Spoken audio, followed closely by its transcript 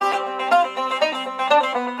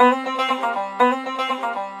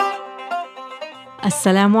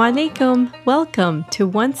Assalamu alaikum. Welcome to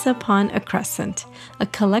Once Upon a Crescent, a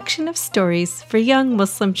collection of stories for young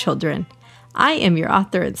Muslim children. I am your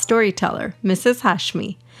author and storyteller, Mrs.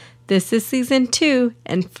 Hashmi. This is season 2,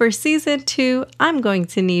 and for season 2, I'm going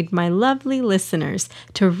to need my lovely listeners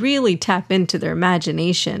to really tap into their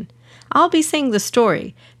imagination. I'll be saying the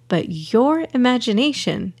story, but your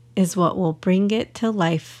imagination is what will bring it to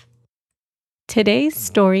life. Today's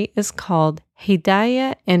story is called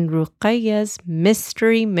Hedaya and Ruqayyah's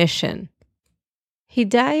Mystery Mission.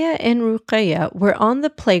 Hedaya and Ruqayyah were on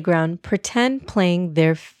the playground pretend playing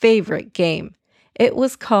their favorite game. It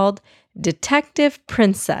was called Detective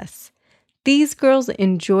Princess. These girls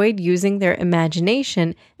enjoyed using their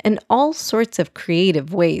imagination in all sorts of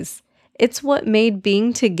creative ways. It's what made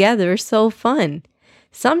being together so fun.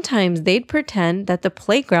 Sometimes they'd pretend that the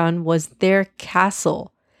playground was their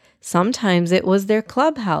castle. Sometimes it was their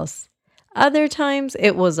clubhouse. Other times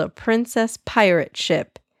it was a princess pirate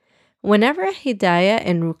ship. Whenever Hedaya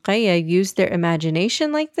and Ruqayyah used their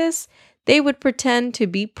imagination like this, they would pretend to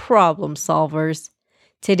be problem solvers.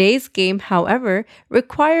 Today's game, however,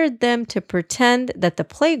 required them to pretend that the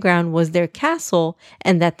playground was their castle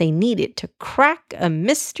and that they needed to crack a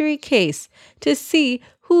mystery case to see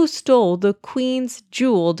who stole the queen's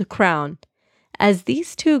jeweled crown. As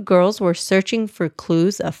these two girls were searching for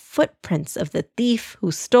clues of footprints of the thief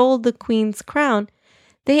who stole the queen's crown,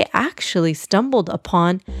 they actually stumbled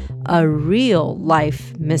upon a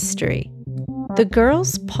real-life mystery. The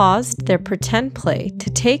girls paused their pretend play to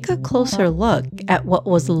take a closer look at what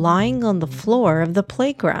was lying on the floor of the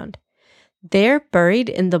playground. There, buried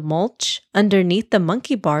in the mulch underneath the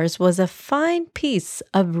monkey bars, was a fine piece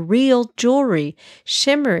of real jewelry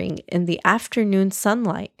shimmering in the afternoon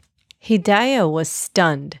sunlight. Hedaya was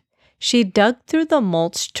stunned. She dug through the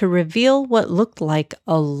mulch to reveal what looked like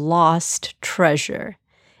a lost treasure.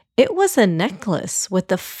 It was a necklace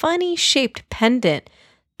with a funny-shaped pendant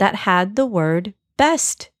that had the word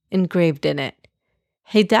best engraved in it.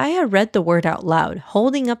 Hedaya read the word out loud,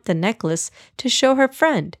 holding up the necklace to show her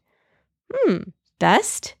friend.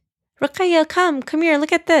 Best? Ruqayyah, come here,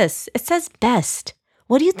 look at this. It says best.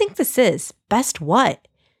 What do you think this is? Best what?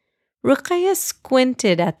 Ruqayyah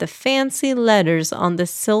squinted at the fancy letters on the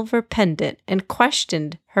silver pendant and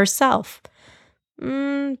questioned herself.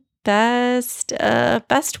 Best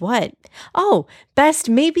what? Oh, best,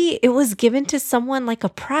 maybe it was given to someone like a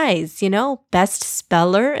prize, best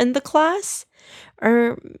speller in the class?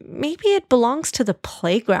 Or maybe it belongs to the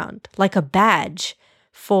playground, like a badge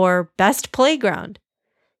for best playground.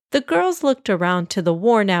 The girls looked around to the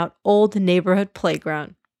worn-out old neighborhood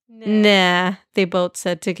playground. Nah, they both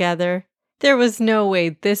said together. There was no way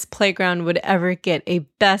this playground would ever get a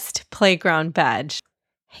best playground badge.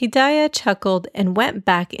 Hedaya chuckled and went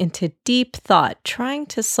back into deep thought, trying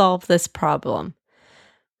to solve this problem.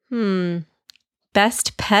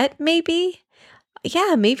 Best pet, maybe?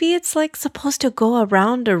 Yeah, maybe it's like supposed to go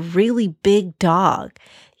around a really big dog,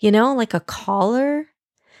 like a collar?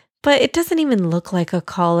 But it doesn't even look like a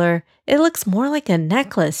collar. It looks more like a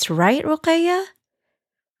necklace, right, Ruqayyah?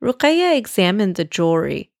 Ruqayyah examined the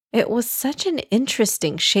jewelry. It was such an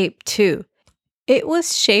interesting shape, too. It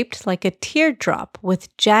was shaped like a teardrop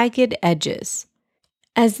with jagged edges.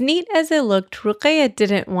 As neat as it looked, Ruqayyah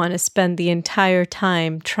didn't want to spend the entire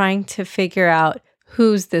time trying to figure out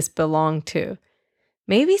whose this belonged to.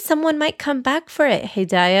 Maybe someone might come back for it,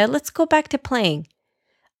 Hedaya. Let's go back to playing.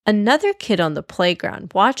 Another kid on the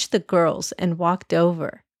playground watched the girls and walked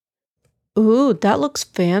over. Ooh, that looks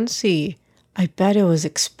fancy. I bet it was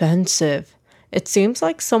expensive. It seems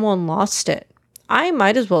like someone lost it. I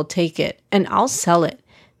might as well take it, and I'll sell it.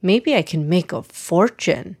 Maybe I can make a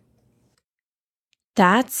fortune.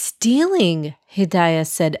 That's stealing, Hedaya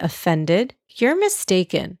said, offended. You're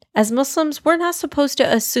mistaken. As Muslims, we're not supposed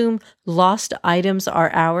to assume lost items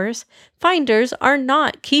are ours. Finders are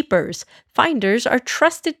not keepers. Finders are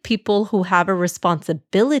trusted people who have a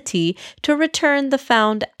responsibility to return the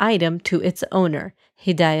found item to its owner,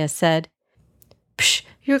 Hedaya said. Psh,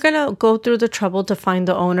 you're gonna go through the trouble to find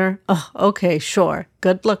the owner? Oh, okay, sure.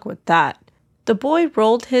 Good luck with that. The boy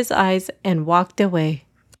rolled his eyes and walked away.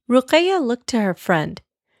 Ruqayyah looked to her friend.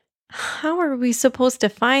 How are we supposed to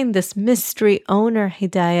find this mystery owner,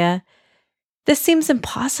 Hedaya? This seems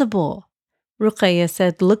impossible, Ruqayyah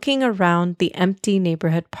said, looking around the empty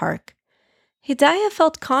neighborhood park. Hedaya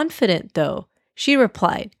felt confident, though. She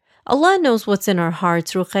replied, Allah knows what's in our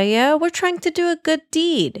hearts, Ruqayyah. We're trying to do a good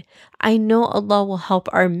deed. I know Allah will help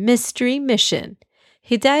our mystery mission.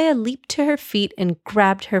 Hedaya leaped to her feet and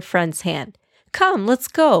grabbed her friend's hand. Come, let's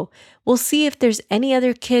go. We'll see if there's any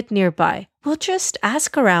other kid nearby. We'll just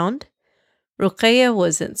ask around. Ruqayyah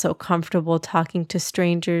wasn't so comfortable talking to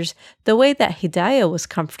strangers the way that Hedaya was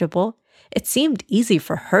comfortable. It seemed easy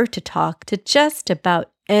for her to talk to just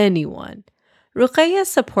about anyone. Ruqayyah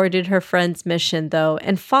supported her friend's mission, though,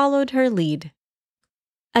 and followed her lead.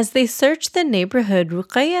 As they searched the neighborhood,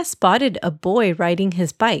 Ruqayyah spotted a boy riding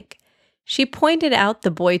his bike. She pointed out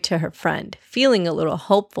the boy to her friend, feeling a little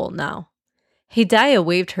hopeful now. Hedaya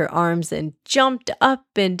waved her arms and jumped up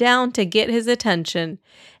and down to get his attention.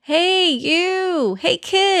 "Hey, you! Hey,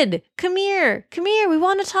 kid! Come here! Come here! We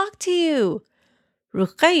want to talk to you!"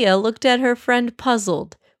 Ruqayyah looked at her friend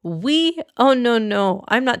puzzled. "We? Oh, no,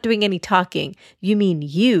 I'm not doing any talking. You mean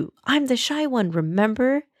you. I'm the shy one,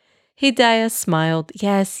 remember?" Hedaya smiled.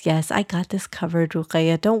 Yes, I got this covered,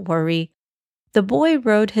 Ruqayyah, don't worry. The boy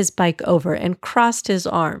rode his bike over and crossed his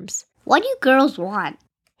arms. "What do you girls want?"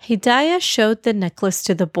 Hedaya showed the necklace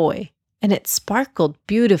to the boy, and it sparkled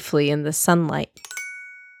beautifully in the sunlight.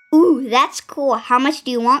 "Ooh, that's cool. How much do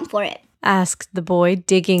you want for it?" asked the boy,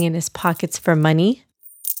 digging in his pockets for money.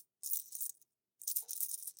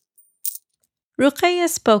 Ruqayyah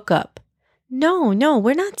spoke up. No,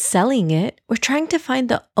 we're not selling it. We're trying to find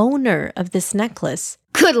the owner of this necklace."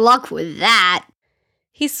 "Good luck with that."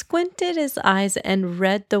 He squinted his eyes and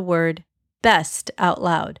read the word best out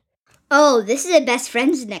loud. "Oh, this is a best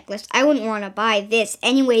friend's necklace. I wouldn't want to buy this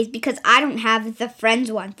anyways because I don't have the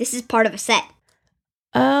friend's one. This is part of a set."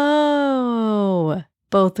 Oh,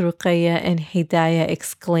 both Ruqayyah and Hedaya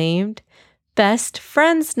exclaimed. Best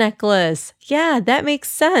friend's necklace. Yeah, that makes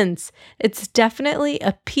sense. It's definitely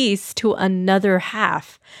a piece to another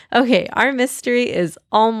half. Okay, our mystery is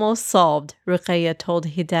almost solved, Ruqayyah told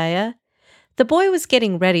Hedaya. The boy was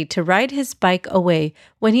getting ready to ride his bike away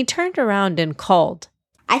when he turned around and called.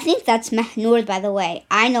 "I think that's Mahnoor, by the way.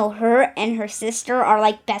 I know her and her sister are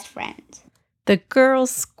like best friends." The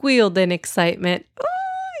girls squealed in excitement.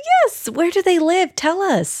 "Oh, yes! Where do they live? Tell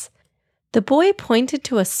us." The boy pointed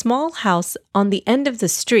to a small house on the end of the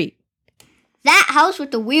street. "That house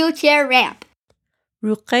with the wheelchair ramp."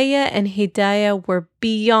 Ruqayyah and Hedaya were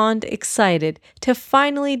beyond excited to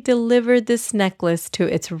finally deliver this necklace to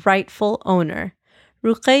its rightful owner.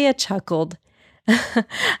 Ruqayyah chuckled.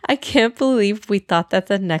 "I can't believe we thought that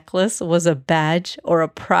the necklace was a badge or a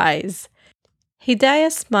prize."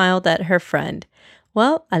 Hedaya smiled at her friend.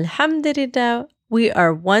 Well, alhamdulillah, we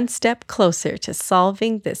are one step closer to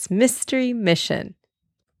solving this mystery mission.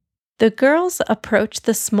 The girls approached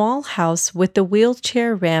the small house with the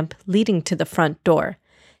wheelchair ramp leading to the front door.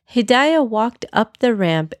 Hedaya walked up the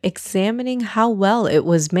ramp, examining how well it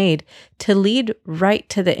was made to lead right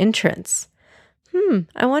to the entrance.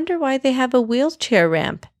 I wonder why they have a wheelchair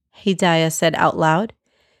ramp, Hedaya said out loud.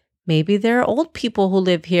 Maybe there are old people who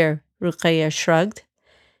live here, Ruqayyah shrugged.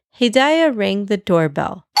 Hedaya rang the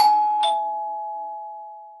doorbell,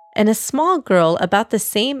 and a small girl about the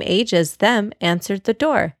same age as them answered the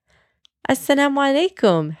door. "Assalamu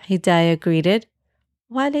alaikum," Hedaya greeted.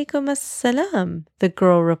 "Wa alaikum assalam," the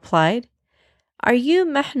girl replied. "Are you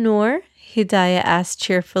Mahnoor?" Hedaya asked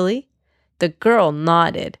cheerfully. The girl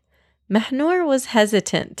nodded. Mahnoor was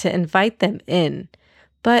hesitant to invite them in,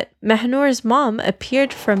 but Mahnoor's mom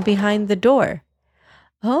appeared from behind the door.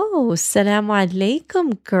 "Oh, assalamu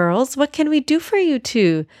alaikum, girls. What can we do for you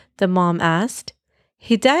two?" the mom asked.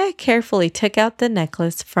 Hedaya carefully took out the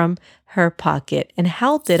necklace from her pocket and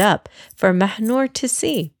held it up for Mahnoor to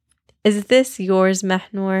see. "Is this yours,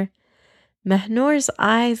 Mahnoor?" Mahnoor's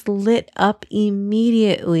eyes lit up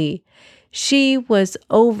immediately. She was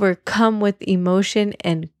overcome with emotion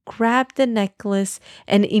and grabbed the necklace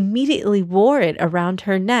and immediately wore it around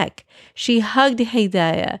her neck. She hugged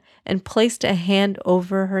Hedaya and placed a hand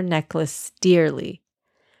over her necklace dearly.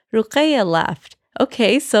 Ruqayyah laughed.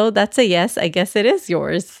 "Okay, so that's a yes. I guess it is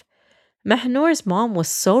yours." Mahnoor's mom was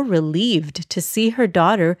so relieved to see her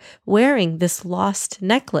daughter wearing this lost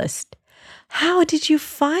necklace. "How did you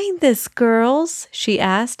find this, girls?" she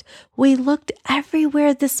asked. "We looked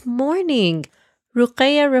everywhere this morning."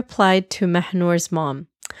 Ruqayyah replied to Mahnoor's mom.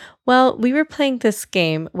 "Well, we were playing this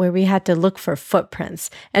game where we had to look for footprints,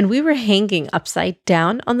 and we were hanging upside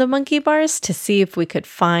down on the monkey bars to see if we could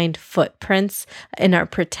find footprints in our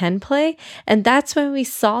pretend play, and that's when we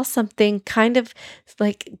saw something kind of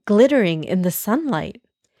like glittering in the sunlight.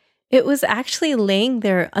 It was actually laying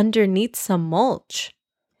there underneath some mulch."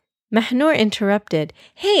 Mahnoor interrupted.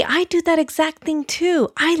 "Hey, I do that exact thing too.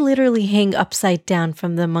 I literally hang upside down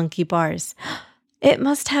from the monkey bars. It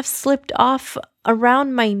must have slipped off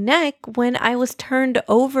around my neck when I was turned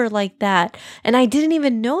over like that, and I didn't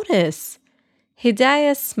even notice."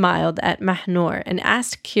 Hedaya smiled at Mahnoor and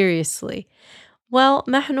asked curiously, Well,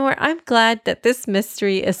 Mahnoor, I'm glad that this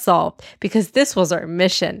mystery is solved because this was our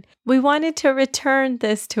mission. We wanted to return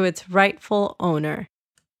this to its rightful owner.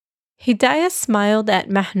 Hedaya smiled at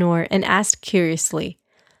Mahnoor and asked curiously,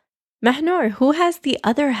 Mahnoor, who has the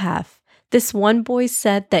other half? This one boy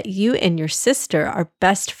said that you and your sister are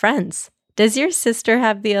best friends. Does your sister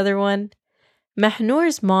have the other one?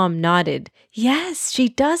 Mahnoor's mom nodded. Yes, she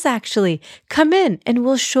does actually. Come in and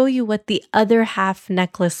we'll show you what the other half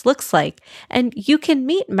necklace looks like, and you can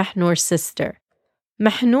meet Mahnoor's sister.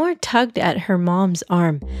 Mahnoor tugged at her mom's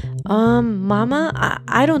arm. Mama,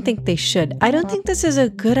 I don't think they should. I don't think this is a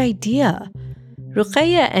good idea.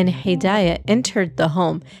 Ruqayyah and Hedaya entered the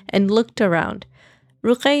home and looked around.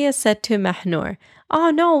 Ruqayyah said to Mahnoor, Oh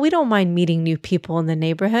no, we don't mind meeting new people in the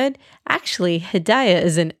neighborhood. Actually, Hedaya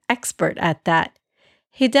is an expert at that.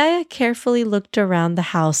 Hedaya carefully looked around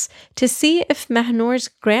the house to see if Mahnoor's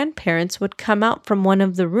grandparents would come out from one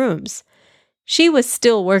of the rooms. She was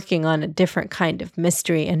still working on a different kind of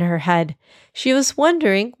mystery in her head. She was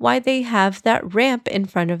wondering why they have that ramp in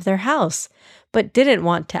front of their house, but didn't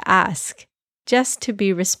want to ask, just to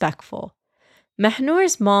be respectful.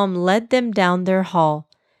 Mahnoor's mom led them down their hall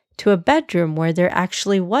to a bedroom where there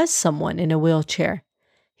actually was someone in a wheelchair.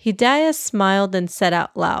 Hedaya smiled and said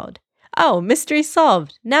out loud, Oh, mystery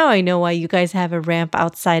solved. Now I know why you guys have a ramp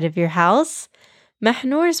outside of your house.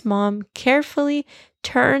 Mahnoor's mom carefully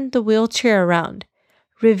turned the wheelchair around,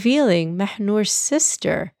 revealing Mahnoor's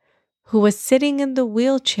sister, who was sitting in the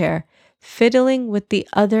wheelchair, fiddling with the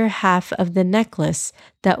other half of the necklace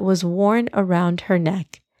that was worn around her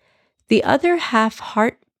neck. The other half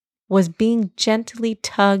heart was being gently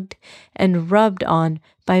tugged and rubbed on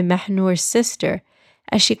by Mahnoor's sister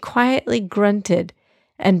as she quietly grunted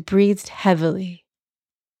and breathed heavily.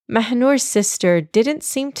 Mahnoor's sister didn't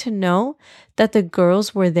seem to know that the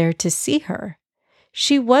girls were there to see her.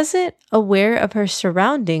 She wasn't aware of her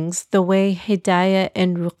surroundings the way Hedaya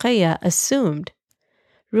and Ruqayyah assumed.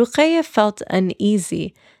 Ruqayyah felt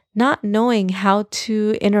uneasy, not knowing how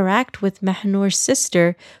to interact with Mahnoor's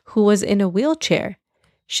sister who was in a wheelchair.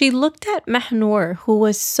 She looked at Mahnoor, who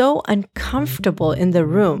was so uncomfortable in the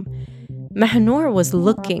room. Mahnoor was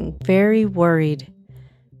looking very worried.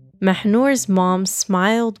 Mahnoor's mom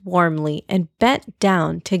smiled warmly and bent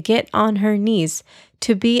down to get on her knees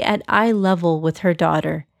to be at eye level with her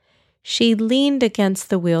daughter. She leaned against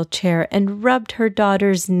the wheelchair and rubbed her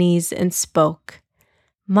daughter's knees and spoke.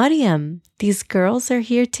 Maryam, these girls are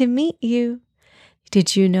here to meet you.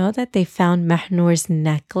 Did you know that they found Mahnoor's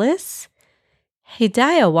necklace?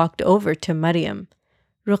 Hedaya walked over to Maryam.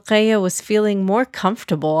 Ruqayyah was feeling more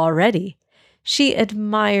comfortable already. She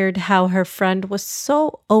admired how her friend was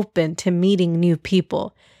so open to meeting new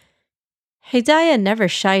people. Hedaya never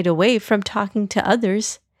shied away from talking to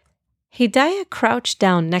others. Hedaya crouched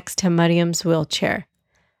down next to Maryam's wheelchair.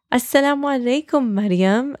 Assalamu alaikum,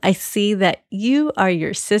 Maryam. I see that you are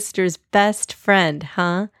your sister's best friend,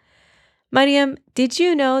 huh? Maryam, did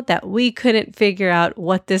you know that we couldn't figure out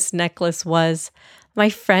what this necklace was? My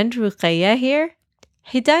friend Ruqayyah here?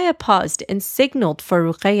 Hedaya paused and signaled for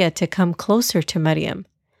Ruqayyah to come closer to Maryam.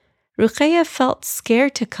 Ruqayyah felt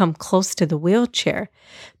scared to come close to the wheelchair,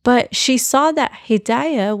 but she saw that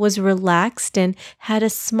Hedaya was relaxed and had a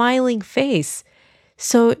smiling face.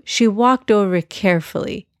 So she walked over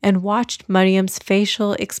carefully and watched Maryam's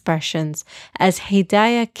facial expressions as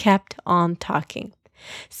Hedaya kept on talking.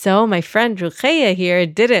 So my friend Ruqayyah here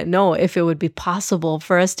didn't know if it would be possible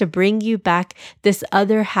for us to bring you back this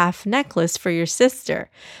other half necklace for your sister.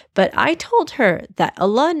 But I told her that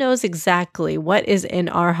Allah knows exactly what is in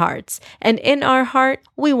our hearts. And in our heart,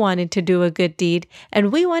 we wanted to do a good deed.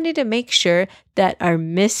 And we wanted to make sure that our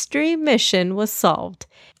mystery mission was solved.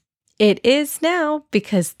 It is now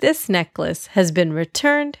because this necklace has been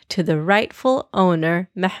returned to the rightful owner,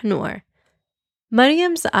 Mahnoor.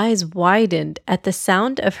 Maryam's eyes widened at the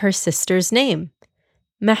sound of her sister's name.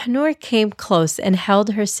 Mahnoor came close and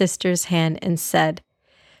held her sister's hand and said,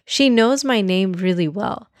 She knows my name really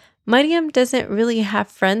well. Maryam doesn't really have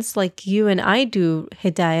friends like you and I do,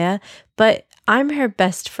 Hedaya, but I'm her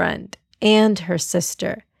best friend and her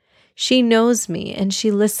sister. She knows me and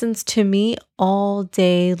she listens to me all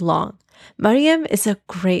day long. Maryam is a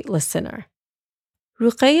great listener.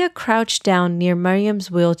 Ruqayyah crouched down near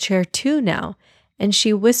Maryam's wheelchair too now, and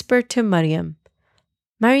she whispered to Maryam,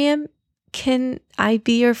 Maryam, can I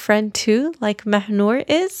be your friend too, like Mahnoor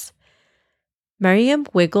is? Maryam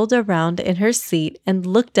wiggled around in her seat and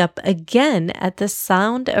looked up again at the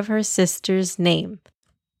sound of her sister's name.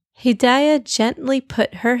 Hedaya gently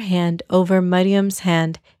put her hand over Maryam's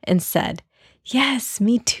hand and said, Yes,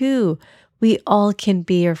 me too. We all can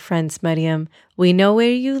be your friends, Maryam. We know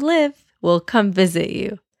where you live. we'll come visit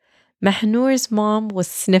you. Mahnoor's mom was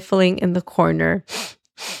sniffling in the corner,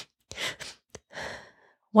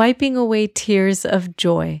 wiping away tears of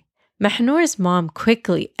joy. Mahnoor's mom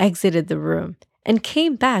quickly exited the room and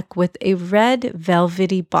came back with a red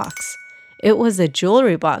velvety box. It was a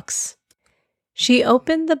jewelry box. She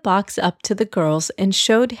opened the box up to the girls and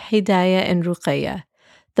showed Hedaya and Ruqayyah.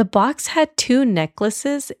 The box had 2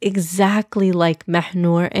 necklaces exactly like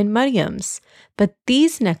Mahnoor and Maryam's, but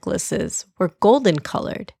these necklaces were golden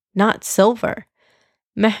colored, not silver.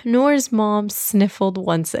 Mahnoor's mom sniffled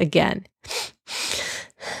once again.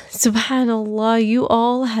 Subhanallah, you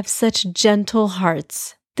all have such gentle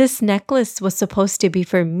hearts. This necklace was supposed to be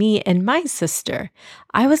for me and my sister.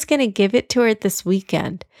 I was going to give it to her this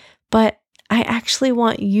weekend, but I actually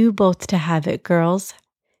want you both to have it, girls,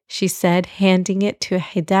 she said, handing it to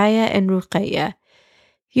Hedaya and Ruqayyah.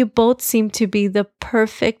 You both seem to be the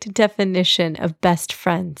perfect definition of best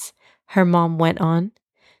friends, her mom went on.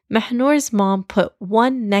 Mahnoor's mom put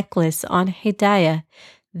one necklace on Hedaya,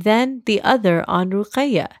 then the other on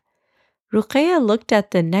Ruqayyah. Ruqayyah looked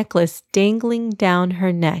at the necklace dangling down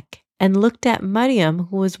her neck and looked at Maryam,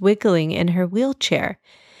 who was wiggling in her wheelchair.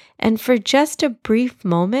 And for just a brief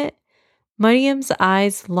moment, Maryam's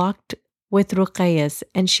eyes locked with Ruqayyah's,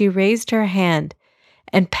 and she raised her hand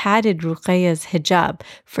and patted Ruqayyah's hijab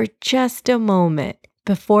for just a moment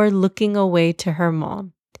before looking away to her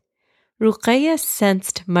mom. Ruqayyah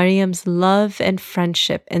sensed Maryam's love and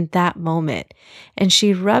friendship in that moment, and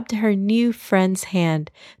she rubbed her new friend's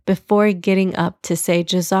hand before getting up to say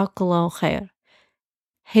Jazakallah khair.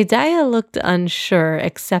 Hedaya looked unsure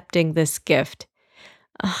accepting this gift.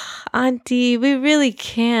 Auntie, we really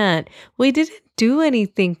can't. We didn't do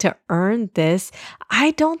anything to earn this.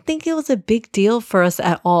 I don't think it was a big deal for us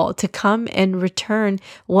at all to come and return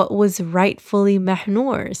what was rightfully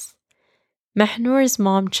Mahnoor's. Mahnoor's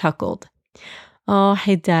mom chuckled. Oh,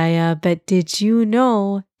 Hedaya, but did you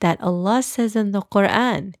know that Allah says in the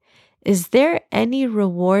Quran, is there any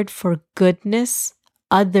reward for goodness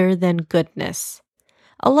other than goodness?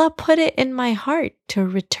 Allah put it in my heart to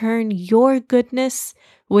return your goodness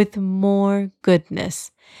with more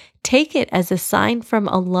goodness. Take it as a sign from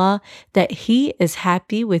Allah that He is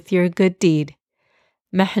happy with your good deed.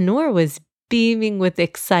 Mahnoor was beaming with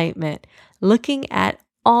excitement, looking at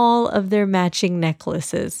all of their matching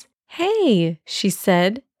necklaces. Hey, she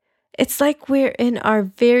said, it's like we're in our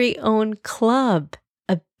very own club,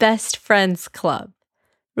 a best friends club.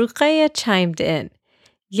 Ruqayyah chimed in.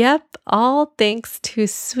 Yep, all thanks to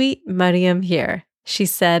sweet Maryam here, she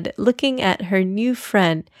said, looking at her new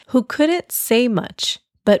friend who couldn't say much,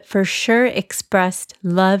 but for sure expressed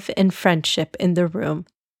love and friendship in the room.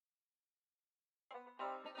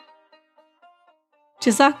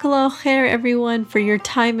 Jazakallah khair, everyone, for your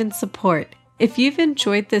time and support. If you've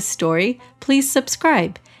enjoyed this story, please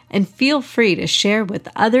subscribe and feel free to share with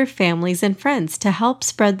other families and friends to help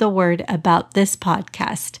spread the word about this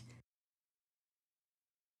podcast.